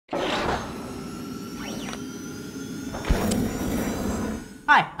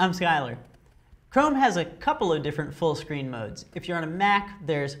Hi, I'm Skylar. Chrome has a couple of different full screen modes. If you're on a Mac,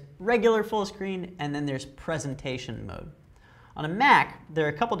 there's regular full screen and then there's presentation mode. On a Mac, there are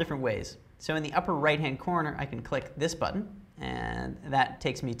a couple different ways. So in the upper right-hand corner, I can click this button, and that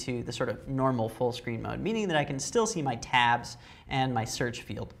takes me to the sort of normal full screen mode, meaning that I can still see my tabs and my search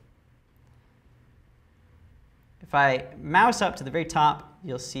field. If I mouse up to the very top,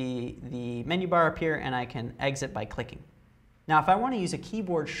 you'll see the menu bar appear, and I can exit by clicking. Now, if I want to use a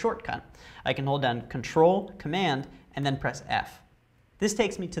keyboard shortcut, I can hold down Control, Command, and then press F. This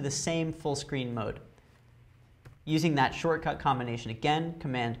takes me to the same full screen mode. Using that shortcut combination again,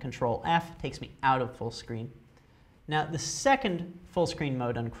 Command, Control, F, takes me out of full screen. Now, the second full screen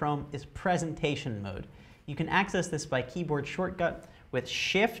mode on Chrome is presentation mode. You can access this by keyboard shortcut with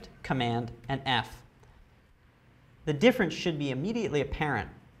Shift, Command, and F. The difference should be immediately apparent.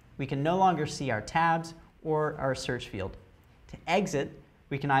 We can no longer see our tabs or our search field. To exit,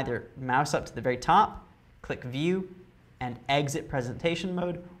 we can either mouse up to the very top, click View, and exit presentation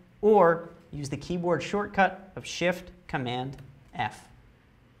mode, or use the keyboard shortcut of Shift, Command, F.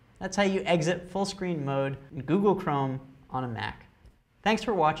 That's how you exit full screen mode in Google Chrome on a Mac. Thanks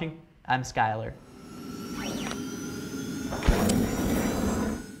for watching. I'm Skylar.